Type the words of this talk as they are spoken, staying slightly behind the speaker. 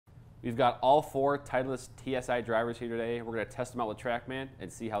We've got all 4 Titleist TSi drivers here today. We're going to test them out with Trackman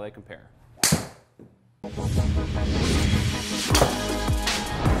and see how they compare.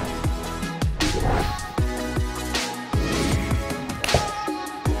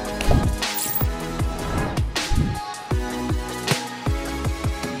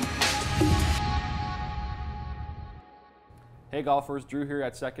 Hey golfers, Drew here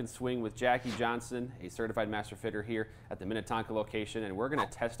at Second Swing with Jackie Johnson, a certified master fitter here at the Minnetonka location, and we're going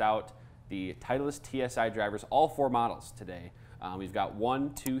to test out the Titleist TSi drivers, all 4 models today. We've got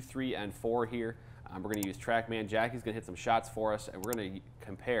 1, 2, 3, and 4 here. We're going to use Trackman. Jackie's going to hit some shots for us, and we're going to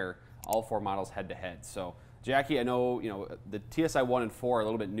compare all 4 models head to head. So Jackie, I know the TSi1 and 4 are a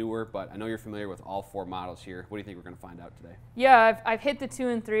little bit newer, but I know you're familiar with all 4 models here. What do you think we're going to find out today? Yeah, I've hit the 2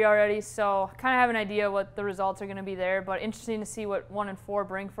 and 3 already, so kind of have an idea what the results are going to be there, but interesting to see what 1 and 4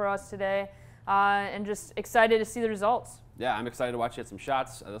 bring for us today, and just excited to see the results. Yeah, I'm excited to watch you hit some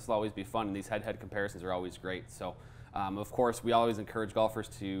shots. This will always be fun, and these head-to-head comparisons are always great. So, of course, we always encourage golfers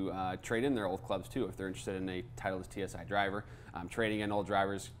to trade in their old clubs, too, if they're interested in a Titleist TSi driver. Trading in old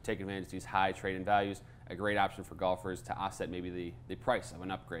drivers, taking advantage of these high trade-in values, a great option for golfers to offset maybe the price of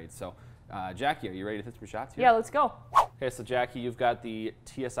an upgrade. So, Jackie, are you ready to hit some shots here? Yeah, let's go. Okay, so Jackie, you've got the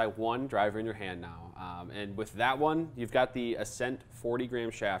TSi1 driver in your hand now. And with that one, you've got the Ascent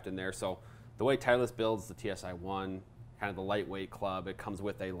 40-gram shaft in there. So the way Titleist builds the TSi1, kind of the lightweight club, it comes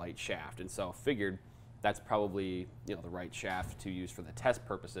with a light shaft. And so figured that's probably the right shaft to use for the test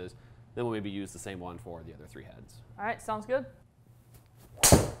purposes. Then we'll maybe use the same one for the other 3 heads. All right, sounds good.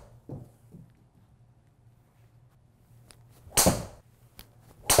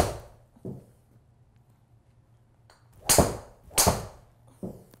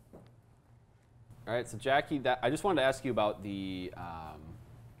 All right, so Jackie, I just wanted to ask you about the,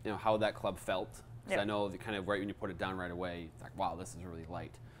 how that club felt. Because I know kind of right when you put it down right away, it's like, wow, this is really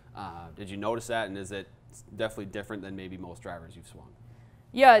light. Did you notice that, and is it definitely different than maybe most drivers you've swung?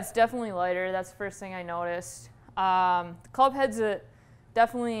 Yeah, it's definitely lighter. That's the first thing I noticed. The club head's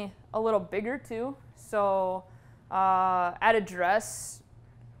definitely a little bigger too. So at address,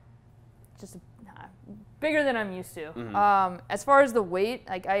 just bigger than I'm used to. Mm-hmm. As far as the weight,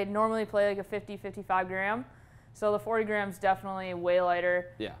 like I normally play like a 50, 55 gram. So the 40 grams definitely way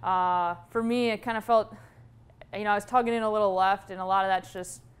lighter. Yeah. For me, it kind of felt, I was tugging in a little left, and a lot of that's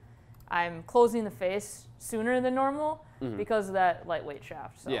just I'm closing the face sooner than normal because of that lightweight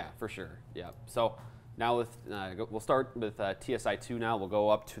shaft. So. Yeah, for sure. Yeah. So now with we'll start with TSi2 now. We'll go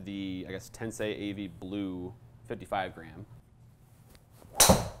up to the, I guess, Tensei AV Blue 55 gram.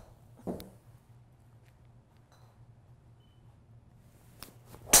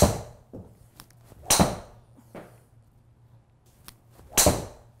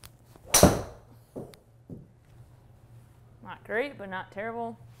 Not great, but not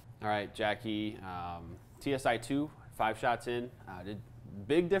terrible. All right, Jackie, TSi2, 5 shots in. Did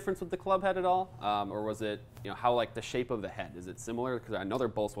big difference with the club head at all? Or was it, how like the shape of the head? Is it similar? Because I know they're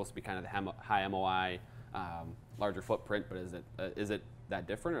both supposed to be kind of the high MOI, larger footprint, but is it that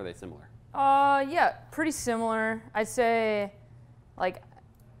different, or are they similar? Yeah, pretty similar. I'd say like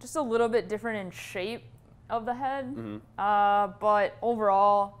just a little bit different in shape of the head, but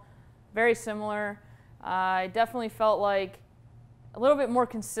overall very similar. I definitely felt like a little bit more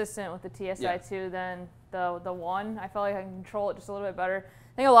consistent with the TSi2 than the 1. I felt like I can control it just a little bit better.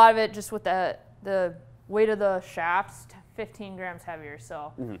 I think a lot of it just with the weight of the shafts, 15 grams heavier,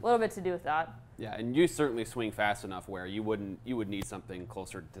 so a little bit to do with that. Yeah, and you certainly swing fast enough where you would need something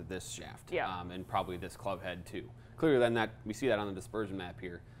closer to this shaft, and probably this club head too. Clearer than that, we see that on the dispersion map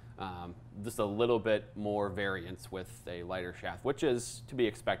here. Just a little bit more variance with a lighter shaft, which is to be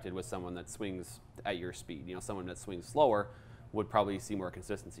expected with someone that swings at your speed. Someone that swings slower would probably see more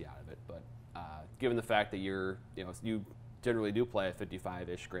consistency out of it. But given the fact that you generally do play a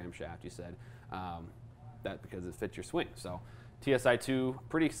 55-ish gram shaft, you said, that because it fits your swing. So TSi2,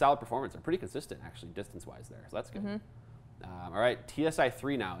 pretty solid performance, and pretty consistent actually distance-wise there. So that's good. All right,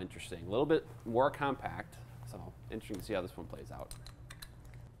 TSi3 now, interesting. A little bit more compact. So interesting to see how this one plays out.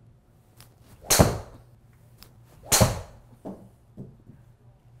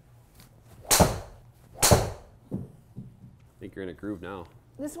 I think you're in a groove now.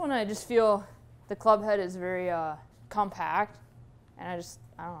 This one, I just feel the club head is very compact, and I don't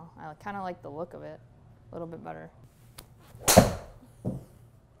know, I kind of like the look of it a little bit better.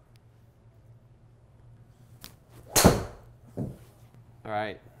 All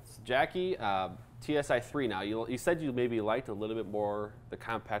right, so Jackie, TSi3 now. You said you maybe liked a little bit more the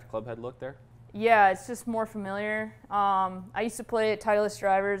compact club head look there? Yeah, it's just more familiar. I used to play at Titleist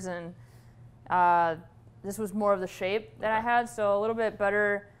Drivers, and this was more of the shape that I had, so a little bit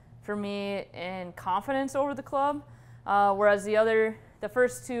better for me in confidence over the club, whereas the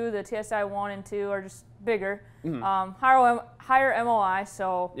first two, the TSi1 and 2, are just bigger, higher MOI,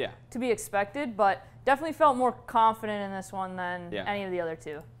 so to be expected, but definitely felt more confident in this one than any of the other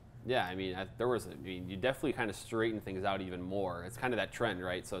two. Yeah, I mean, you definitely kind of straighten things out even more. It's kind of that trend,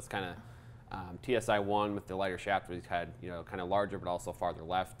 right? So it's kind of TSi1 with the lighter shaft, where you had, kind of larger but also farther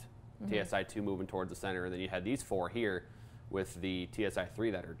left. TSi2 moving towards the center, and then you had these four here with the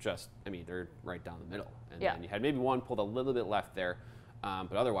TSi3 that are just, they're right down the middle. And then you had maybe one pulled a little bit left there,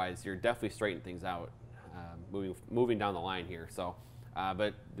 but otherwise you're definitely straightening things out moving down the line here. So,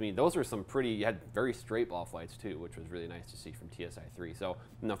 but those are some you had very straight ball flights too, which was really nice to see from TSi3. So,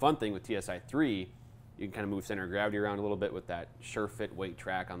 and the fun thing with TSi3, you can kind of move center of gravity around a little bit with that sure fit weight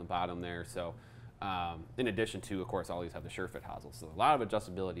track on the bottom there. So, in addition to, of course, all these have the sure fit hosels. So a lot of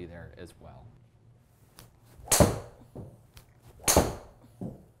adjustability there as well.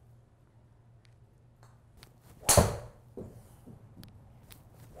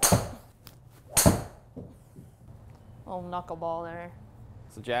 Little knuckleball there.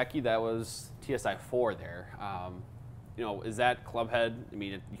 So Jackie, that was TSi4 there. Is that club head?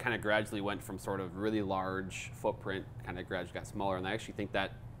 You kind of gradually went from sort of really large footprint, kind of gradually got smaller, and I actually think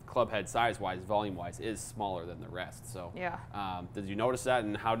that club head size-wise, volume-wise, is smaller than the rest. So did you notice that,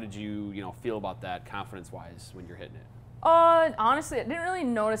 and how did you feel about that confidence-wise when you're hitting it? Honestly, I didn't really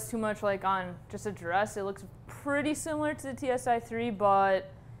notice too much on just address. It looks pretty similar to the TSi3, but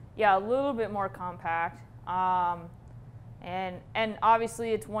yeah, a little bit more compact. And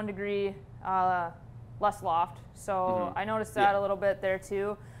obviously it's 1 degree less loft, so I noticed that a little bit there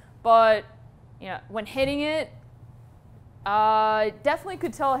too. But when hitting it, definitely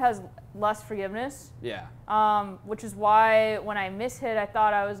could tell it has less forgiveness. Yeah. Which is why when I mishit, I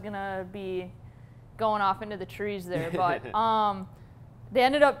thought I was gonna be going off into the trees there, but they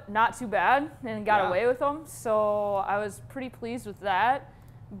ended up not too bad and got away with them. So I was pretty pleased with that.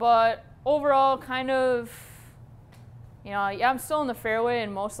 But overall, kind of, I'm still in the fairway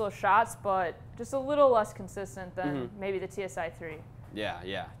in most of those shots, but just a little less consistent than maybe the TSi3.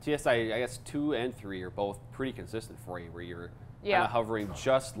 Yeah. TSi, I guess 2 and 3 are both pretty consistent for you, where you're kind of hovering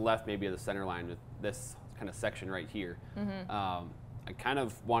just left maybe of the center line with this kind of section right here. I kind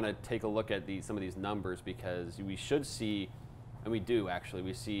of want to take a look at some of these numbers, because we should see, and we do actually,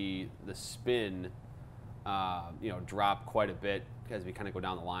 we see the spin drop quite a bit as we kind of go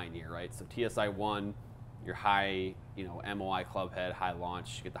down the line here, right? So TSi1, your high, MOI club head, high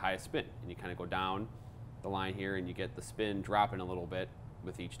launch, you get the highest spin, and you kind of go down the line here, and you get the spin dropping a little bit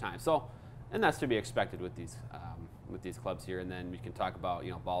with each time. So, and that's to be expected with these clubs here. And then we can talk about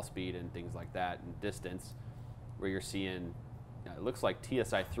ball speed and things like that, and distance, where you're seeing. It looks like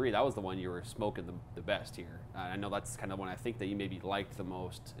TSi3, that was the one you were smoking the best here. I know that's kind of one I think that you maybe liked the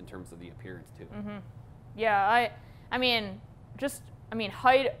most in terms of the appearance too. Yeah, I mean,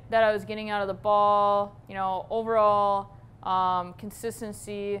 height that I was getting out of the ball, overall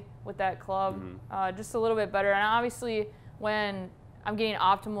consistency with that club, just a little bit better. And obviously, when I'm getting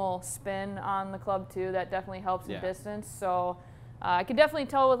optimal spin on the club too, that definitely helps in distance. So I could definitely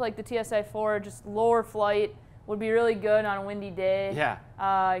tell with the TSi4, just lower flight would be really good on a windy day. Yeah.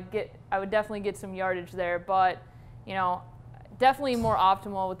 I would definitely get some yardage there, but definitely more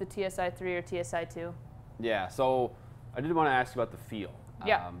optimal with the TSi3 or TSi2. Yeah. So I did want to ask you about the feel.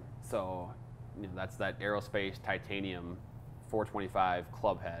 Yeah. So that's that Aerospace Titanium 425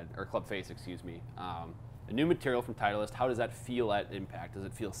 club head, or club face, excuse me. A new material from Titleist. How does that feel at impact? Does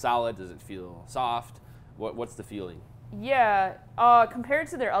it feel solid? Does it feel soft? What's the feeling? Yeah, compared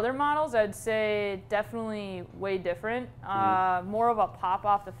to their other models, I'd say definitely way different. More of a pop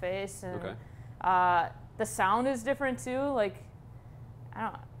off the face, and the sound is different too.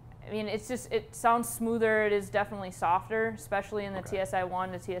 It sounds smoother. It is definitely softer, especially in the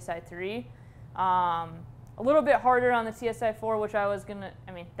TSi1 to TSi3. A little bit harder on the TSi4, which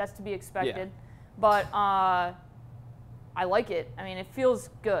that's to be expected. But I like it. It feels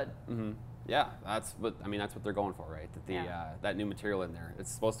good. Yeah, that's what they're going for, right? That that new material in there,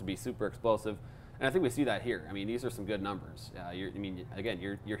 it's supposed to be super explosive, and I think we see that here. These are some good numbers. You're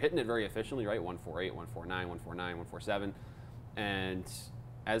hitting it very efficiently, right? 148, 149, 149, 147, and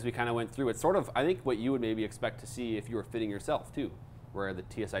as we kind of went through, it's sort of, I think, what you would maybe expect to see if you were fitting yourself too, where the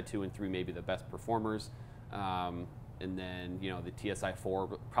TSi2 and 3 may be the best performers, and then the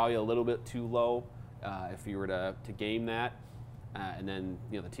TSi4 probably a little bit too low if you were to game that. And then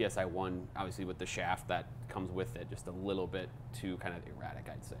the TSi1, obviously with the shaft that comes with it, just a little bit too kind of erratic,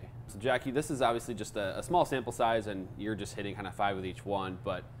 I'd say. So Jackie, this is obviously just a small sample size, and you're just hitting kind of 5 with each one.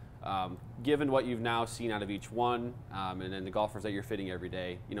 But Given what you've now seen out of each one, and then the golfers that you're fitting every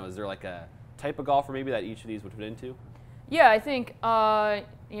day, is there like a type of golfer maybe that each of these would fit into? Yeah, I think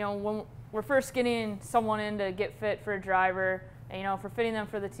when we're first getting someone in to get fit for a driver, and if we're fitting them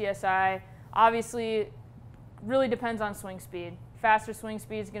for the TSi, obviously really depends on swing speed. Faster swing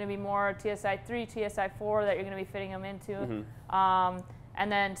speed is going to be more TSi3, TSi4 that you're going to be fitting them into.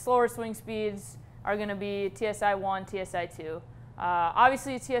 And then slower swing speeds are going to be TSi1, TSi2.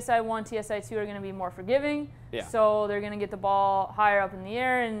 Obviously, TSi1, TSi2 are going to be more forgiving, so they're going to get the ball higher up in the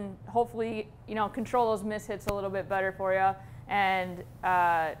air and hopefully, control those miss hits a little bit better for you and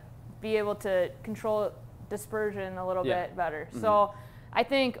be able to control dispersion a little bit better. So I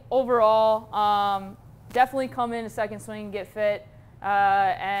think overall, definitely come in a second swing and get fit,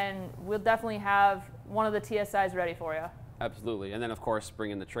 and we'll definitely have one of the TSIs ready for you. Absolutely, and then of course bring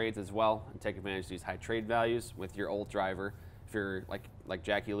in the trades as well and take advantage of these high trade values with your old driver. If you're like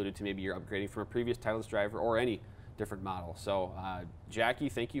Jackie alluded to, maybe you're upgrading from a previous Titleist driver or any different model. So Jackie,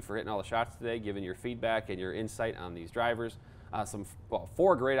 thank you for hitting all the shots today, giving your feedback and your insight on these drivers.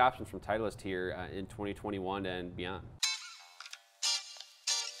 4 great options from Titleist here in 2021 and beyond.